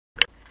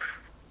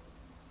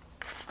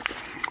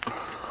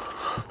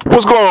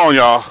What's going on,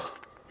 y'all?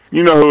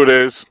 You know who it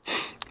is.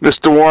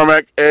 Mr.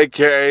 Warmack,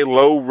 a.k.a.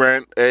 Low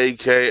Rent,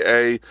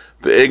 a.k.a.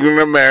 The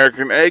Ignorant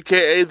American,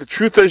 a.k.a. The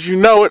Truth As You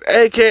Know It,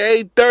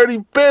 a.k.a.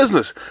 Dirty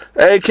Business,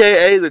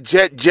 a.k.a. The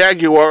Jet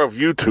Jaguar of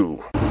YouTube.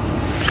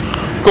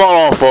 What's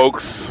going on,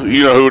 folks?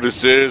 You know who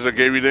this is. I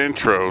gave you the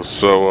intro.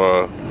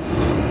 So,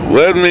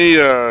 let me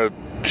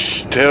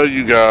tell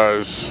you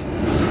guys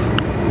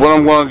what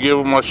I'm going to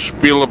give my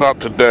spiel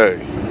about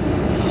today.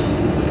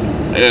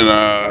 And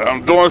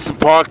I'm doing some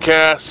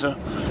podcasting,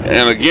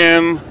 and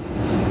again,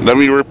 let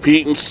me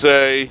repeat and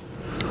say,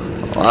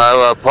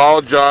 I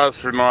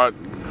apologize for not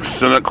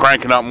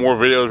cranking out more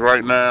videos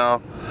right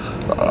now.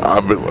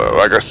 I've been,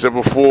 like I said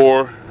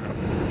before,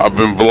 I've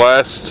been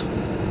blessed,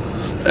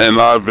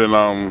 and I've been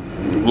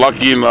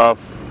lucky enough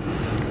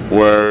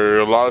where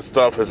a lot of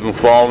stuff has been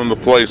falling into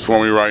place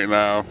for me right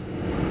now.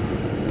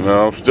 You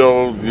know, I'm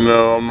still,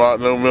 I'm not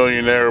no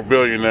millionaire or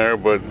billionaire,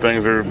 but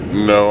things are,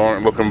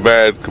 aren't looking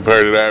bad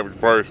compared to the average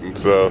person.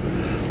 So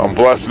I'm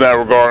blessed in that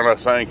regard, and I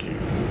thank you.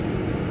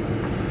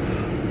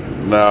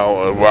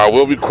 Now, I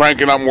will be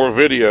cranking out more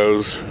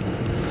videos.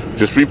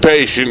 Just be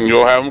patient, and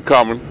you'll have them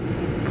coming.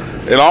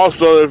 And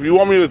also, if you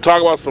want me to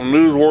talk about some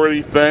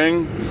newsworthy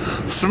thing,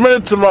 submit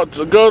it to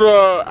go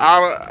to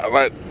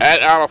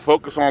Out of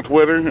Focus on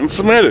Twitter and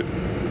submit it.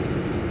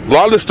 A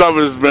lot of this stuff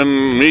has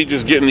been me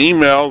just getting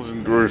emails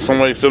or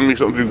somebody sending me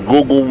something through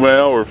Google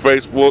Mail or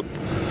Facebook,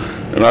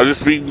 and I'll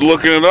just be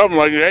looking it up and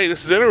like, hey,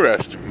 this is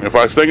interesting. If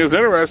I think it's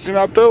interesting,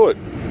 I'll do it.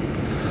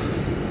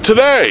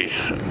 Today,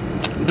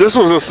 this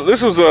was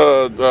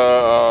a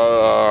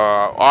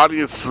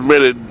audience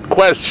submitted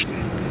question,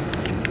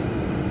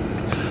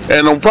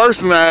 and the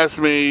person asked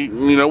me,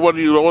 what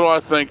do I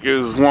think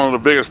is one of the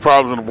biggest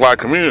problems in the black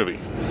community?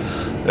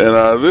 And and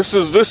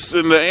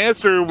the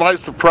answer might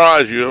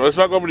surprise you. It's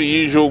not going to be the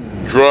usual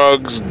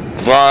drugs,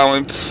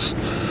 violence,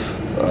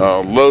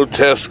 low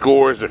test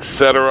scores,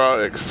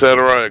 etc.,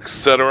 etc.,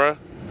 etc.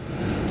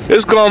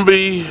 It's going to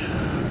be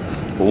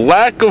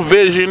lack of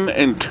vision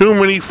and too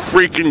many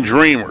freaking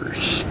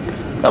dreamers.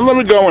 Now let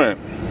me go in.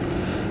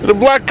 In the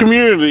black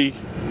community,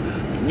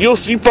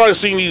 you've probably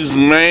seen these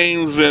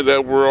memes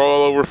that were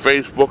all over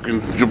Facebook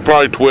and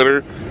probably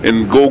Twitter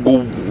and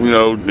Google, and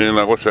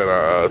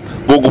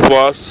Google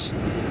Plus,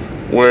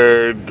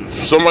 where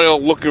somebody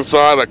will look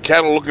inside, a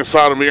cat will look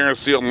inside a mirror and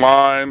see a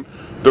line.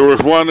 There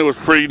was one that was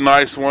pretty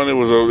nice one. It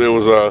was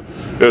a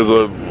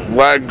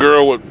black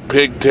girl with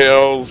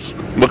pigtails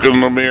looking in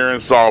the mirror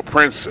and saw a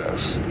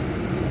princess.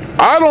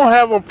 I don't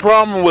have a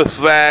problem with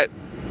that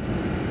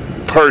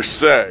per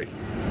se,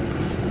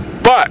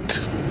 but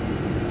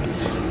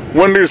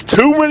when there's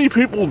too many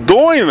people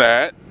doing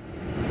that,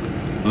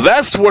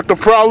 that's what the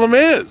problem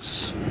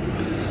is.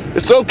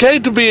 It's okay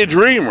to be a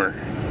dreamer,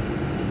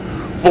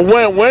 but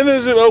when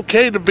is it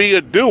okay to be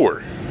a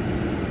doer?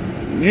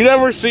 You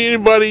never see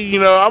anybody,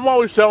 I'm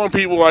always telling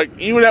people, like,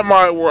 even at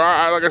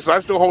where like I said, I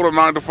still hold a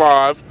 9 to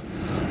 5,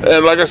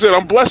 and like I said,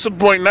 I'm blessed to the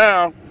point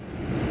now,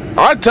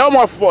 I tell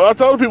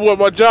the people at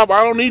my job,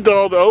 I don't need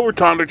all the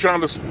overtime they're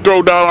trying to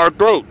throw down our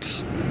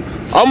throats.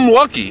 I'm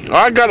lucky.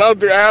 I got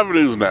other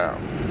avenues now.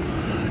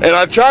 And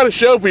I try to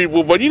show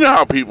people, but you know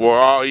how people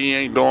are, he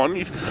ain't doing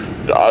it.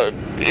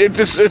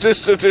 It's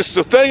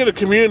the thing in the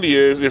community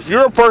is, if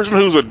you're a person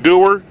who's a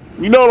doer,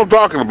 you know what I'm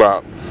talking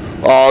about.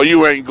 Oh,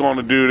 you ain't going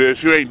to do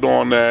this, you ain't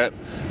doing that.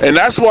 And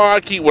that's why I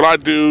keep what I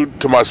do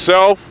to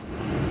myself,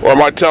 or I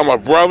might tell my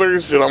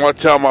brothers, and I might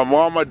tell my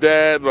mom, my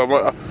dad,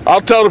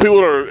 I'll tell the people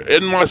that are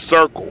in my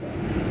circle.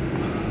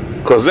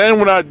 Because then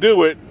when I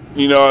do it,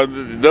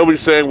 they'll be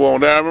saying, well,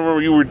 now I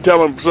remember you were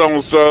telling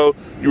so-and-so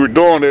you were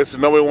doing this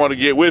and nobody wanted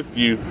to get with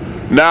you.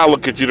 Now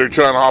look at you, they're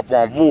trying to hop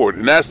on board.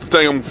 And that's the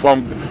thing I'm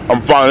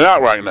finding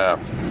out right now.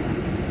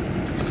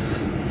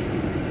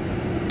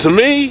 To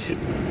me,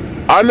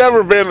 I've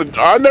never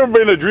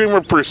been a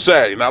dreamer per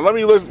se. Now let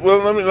me to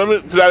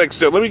that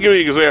extent. Let me give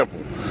you an example.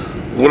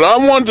 What I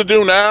wanted to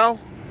do now,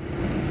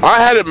 I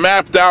had it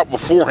mapped out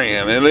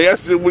beforehand, and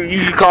yes, you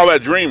could call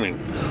that dreaming.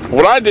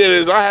 What I did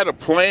is I had a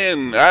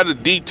plan, I had a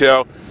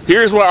detail.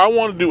 Here's what I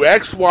want to do: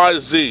 X, Y,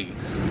 Z.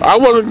 I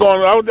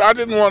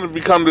didn't want to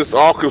become this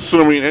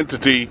all-consuming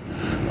entity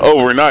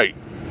overnight.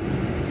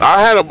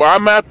 I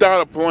mapped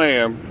out a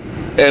plan,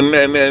 and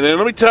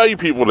let me tell you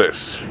people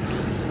this.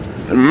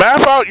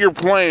 Map out your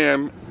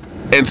plan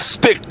and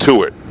stick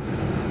to it.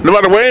 No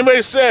matter what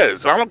anybody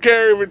says. I don't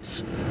care if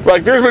it's,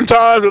 like, there's been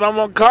times when I'm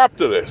on cop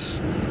to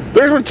this.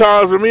 There's been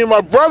times when me and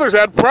my brothers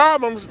had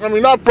problems. I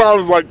mean, not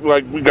problems like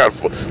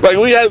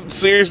we had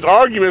serious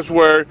arguments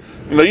where,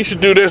 you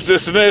should do this,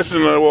 this, and this,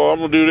 and well, I'm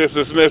going to do this,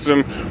 this, and this.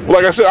 And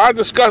like I said, I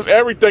discuss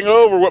everything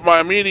over with my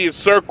immediate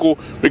circle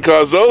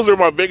because those are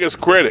my biggest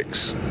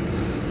critics.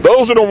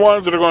 Those are the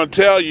ones that are going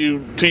to tell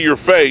you to your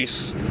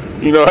face,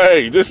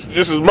 hey, this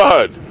is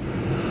mud.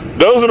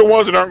 Those are the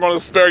ones that aren't going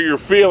to spare your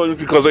feelings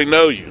because they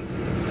know you.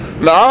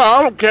 Now,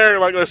 I don't care,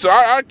 like I said,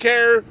 I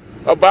care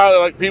about it,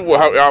 like people,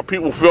 how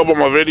people feel about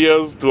my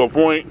videos to a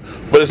point,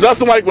 but it's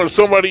nothing like when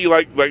somebody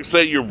like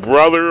say your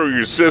brother or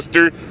your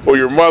sister or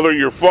your mother, or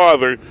your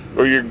father,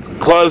 or your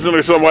cousin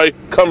or somebody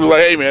comes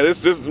like, hey man,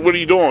 this what are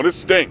you doing? This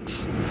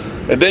stinks.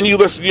 And then you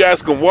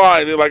ask them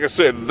why, and then, like I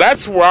said,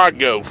 that's where I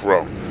go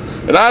from.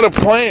 And I had a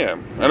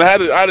plan, and I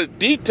had a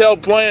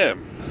detailed plan.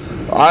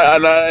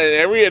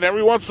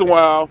 Every once in a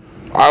while,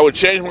 I would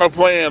change my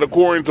plan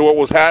according to what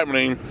was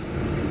happening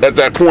at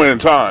that point in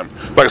time.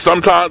 Like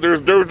sometimes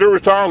there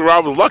was times where I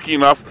was lucky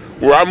enough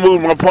where I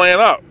moved my plan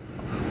up,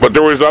 but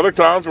there was other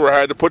times where I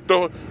had to put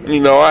put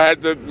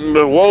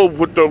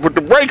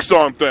the brakes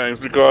on things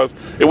because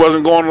it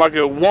wasn't going like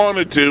it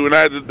wanted to, and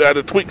I had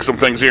to tweak some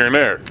things here and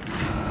there.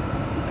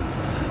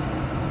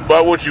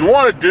 But what you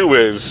want to do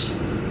is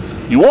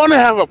you want to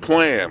have a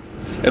plan,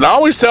 and I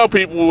always tell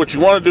people what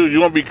you want to do is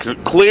you want to be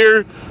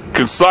clear,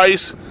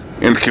 concise,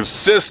 and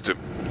consistent,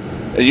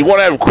 and you want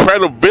to have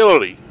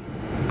credibility.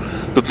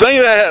 The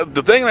thing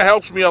that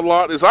helps me a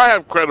lot is I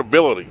have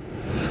credibility.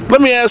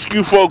 Let me ask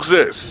you folks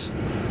this: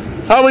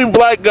 how many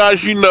black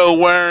guys you know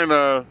wearing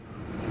a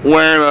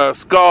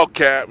skull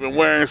cap and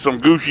wearing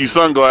some Gucci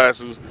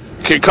sunglasses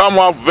can come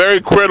off very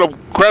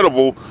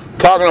credible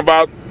talking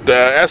about the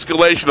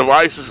escalation of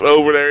ISIS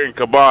over there in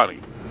Kobani?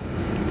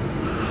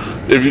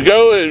 If you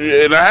go,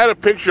 and I had a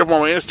picture up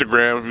on my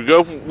Instagram, if you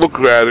go look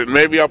at it,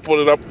 maybe I'll put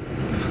it up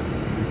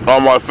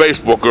on my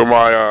Facebook or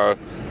my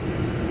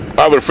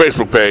other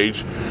Facebook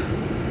page.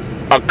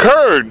 A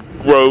Kurd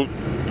wrote,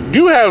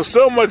 you have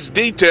so much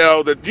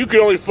detail that you can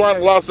only find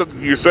a lot of stuff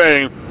that you're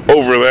saying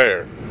over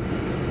there.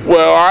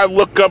 Well, I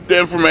look up the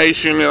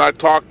information and I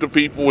talk to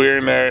people here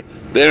and there.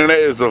 The internet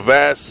is a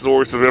vast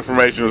source of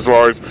information as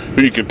far as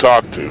who you can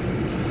talk to.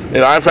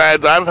 And I've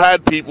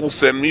had people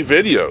send me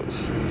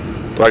videos.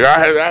 Like I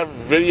have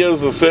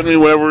videos of sending me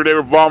whenever they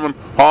were bombing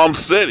Homs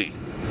City.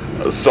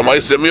 Somebody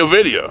sent me a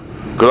video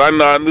because I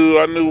knew.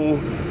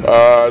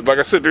 Like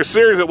I said, there's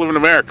Syrians that live in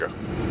America.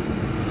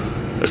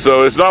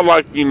 So it's not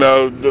like,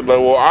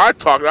 well, I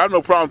have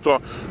no problem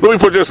talking. Let me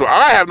put it this way: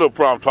 I have no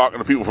problem talking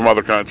to people from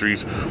other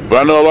countries, but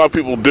I know a lot of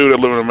people do that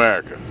live in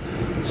America.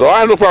 So I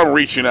have no problem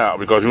reaching out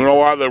because you know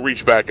why? They'll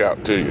reach back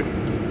out to you.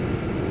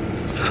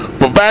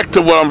 But back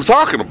to what I'm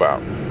talking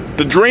about: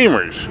 the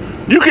dreamers.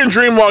 You can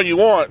dream all you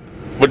want,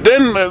 but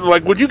then,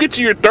 like, when you get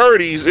to your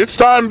 30s, it's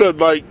time to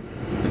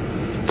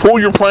pull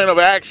your plan of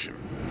action.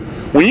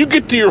 When you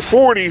get to your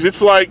 40s,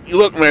 it's like,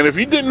 look, man, if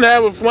you didn't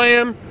have a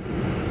plan,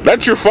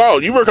 that's your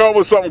fault. You were coming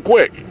with something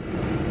quick.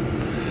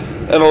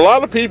 And a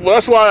lot of people,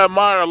 that's why I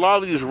admire a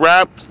lot of these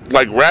rap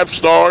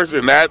stars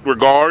in that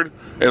regard,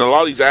 and a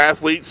lot of these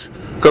athletes.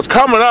 Because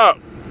coming up,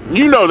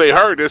 they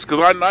heard this,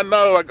 because I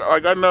know,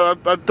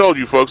 I told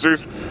you folks,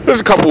 there's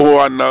a couple who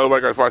I know,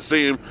 like if I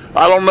see them,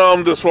 I don't know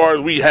them as far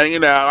as we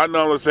hanging out. I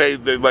know them to say,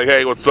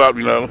 hey, what's up,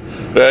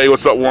 hey,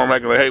 what's up, Warren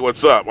Mac, hey,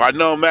 what's up. I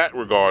know them in that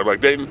regard,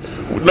 like they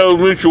know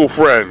mutual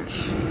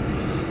friends.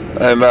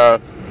 And a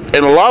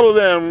lot of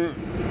them,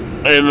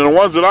 and the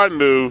ones that I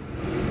knew,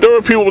 there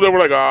were people that were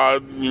like,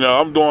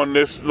 I'm doing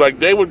this. Like,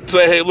 they would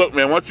say, hey, look,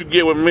 man, why don't you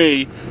get with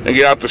me and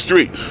get out the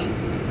streets?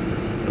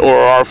 Or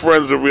our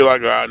friends would be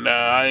like,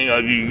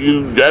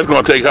 that's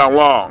going to take how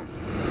long?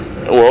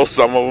 Well,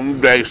 some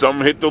of them,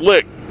 some hit the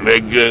lick.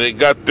 They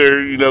got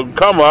their,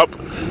 come up.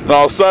 And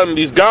all of a sudden,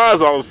 these guys,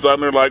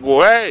 they're like,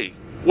 well, hey,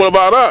 what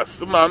about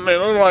us? I'm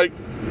like,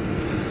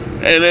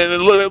 and then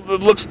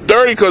it looks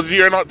dirty because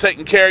you're not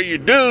taking care of your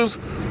dudes.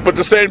 But at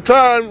the same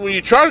time, when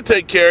you try to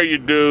take care of your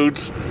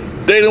dudes,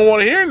 they don't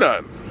want to hear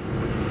nothing.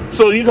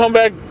 So you come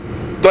back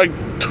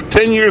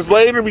 10 years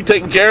later, be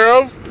taken care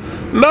of.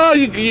 No,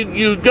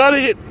 you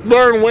gotta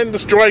learn when to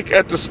strike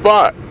at the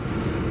spot.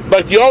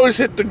 Like you always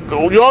hit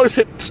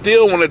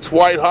steel when it's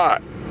white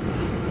hot.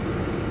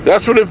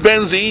 That's when it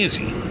bends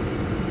easy.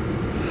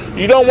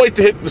 You don't wait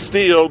to hit the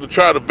steel to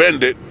try to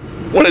bend it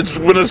when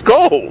it's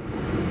cold.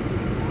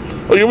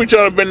 Or you'll be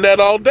trying to bend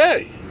that all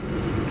day.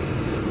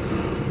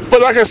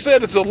 But like I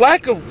said, it's a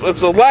lack of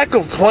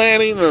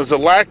planning, and it's a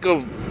lack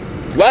of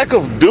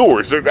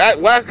doers. There's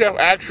lack of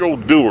actual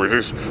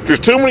doers. There's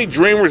too many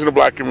dreamers in the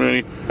black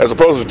community as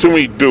opposed to too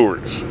many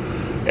doers.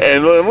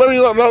 And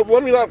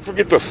let me not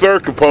forget the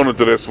third component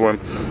to this one.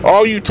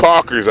 All you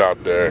talkers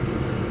out there.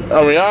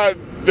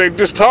 They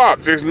just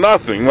talk. There's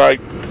nothing. Like,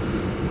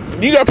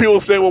 you got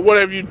people saying, well,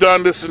 what have you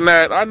done, this and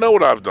that? I know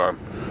what I've done.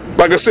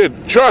 Like I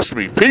said, trust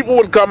me, people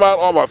would come out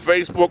on my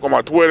Facebook, on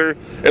my Twitter,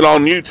 and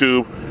on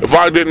YouTube if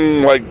I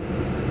didn't,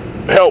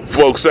 help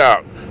folks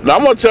out. Now,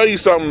 I'm going to tell you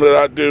something that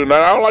I do. Now,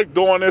 I don't like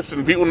doing this,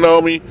 and people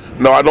know me.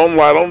 No, I don't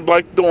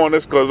like doing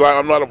this because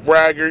I'm not a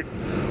braggart.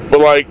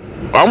 But,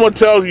 I'm going to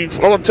tell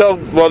a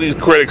lot of these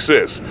critics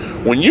this.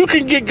 When you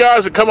can get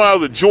guys that come out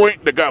of the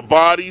joint that got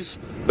bodies,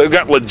 that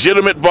got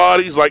legitimate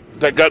bodies,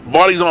 that got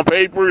bodies on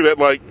paper,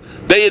 that,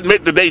 they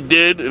admit that they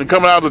did, and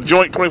coming out of the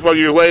joint 25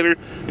 years later,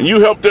 and you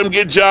help them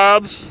get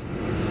jobs,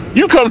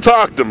 you come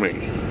talk to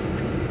me.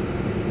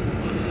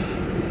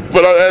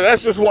 But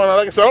that's just one.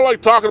 Like I said, I don't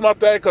like talking about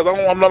that because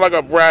I'm not like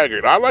a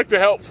braggart. I like to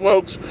help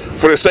folks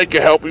for the sake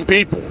of helping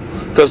people.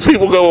 Because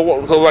people go,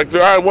 like,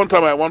 I had one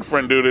time I had one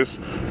friend do this.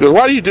 He goes,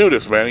 why do you do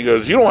this, man? He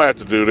goes, you don't have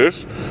to do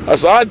this. I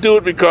said, I do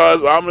it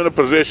because I'm in a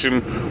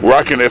position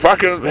where if I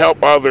can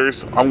help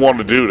others, I'm going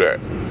to do that.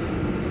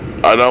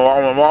 I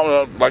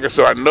know, like I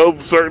said, I know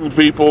certain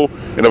people,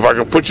 and if I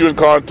can put you in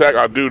contact,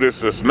 I'll do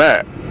this, and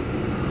that.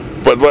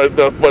 But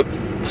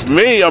for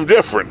me, I'm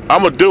different.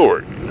 I'm a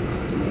doer.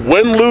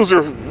 Win, lose,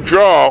 or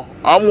draw,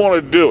 I want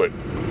to do it.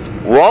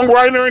 Wrong,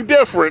 right, or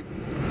indifferent.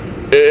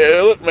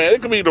 Look, man,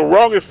 it could be the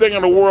wrongest thing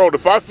in the world.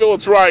 If I feel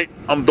it's right,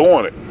 I'm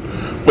doing it.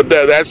 But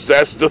that's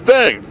the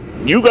thing.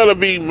 You got to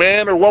be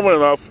man or woman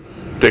enough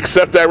to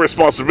accept that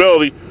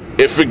responsibility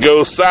if it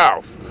goes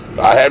south.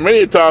 I had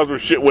many times where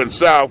shit went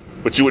south,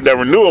 but you would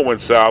never knew it went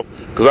south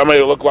because I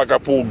made it look like I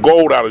pulled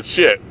gold out of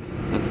shit.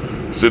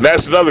 So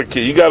that's another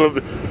key. You got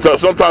to.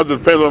 Sometimes it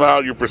depends on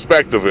how your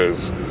perspective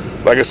is.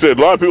 Like I said,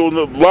 a lot of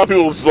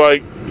people, it's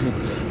like,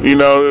 you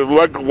know,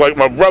 like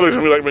my brothers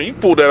and be like, man, you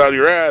pulled that out of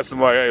your ass.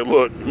 I'm like, hey,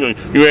 look, you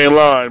ain't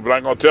lying, but I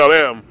ain't gonna tell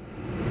them.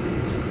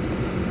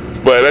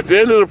 But at the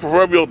end of the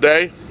proverbial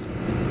day,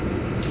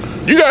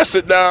 you gotta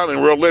sit down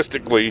and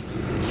realistically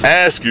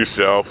ask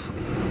yourself,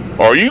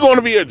 are you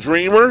gonna be a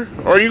dreamer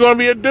or are you gonna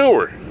be a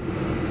doer?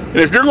 And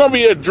if you're gonna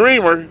be a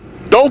dreamer,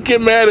 don't get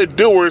mad at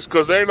doers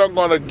because they're not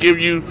gonna give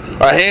you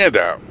a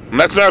handout. And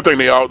that's another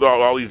thing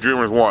all these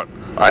dreamers want,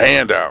 a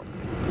handout.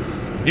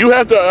 You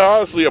have to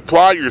honestly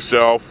apply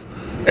yourself.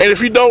 And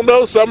if you don't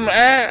know something,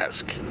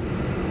 ask.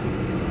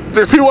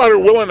 There's people out there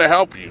willing to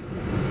help you.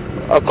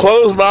 A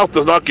closed mouth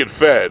does not get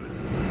fed.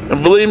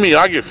 And believe me,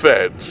 I get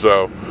fed.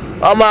 So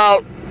I'm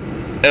out,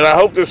 and I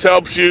hope this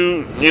helps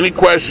you. Any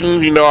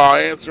questions, I'll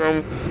answer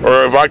them.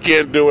 Or if I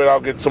can't do it, I'll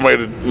get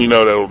somebody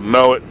that'll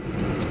know it.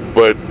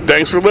 But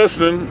thanks for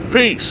listening.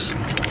 Peace.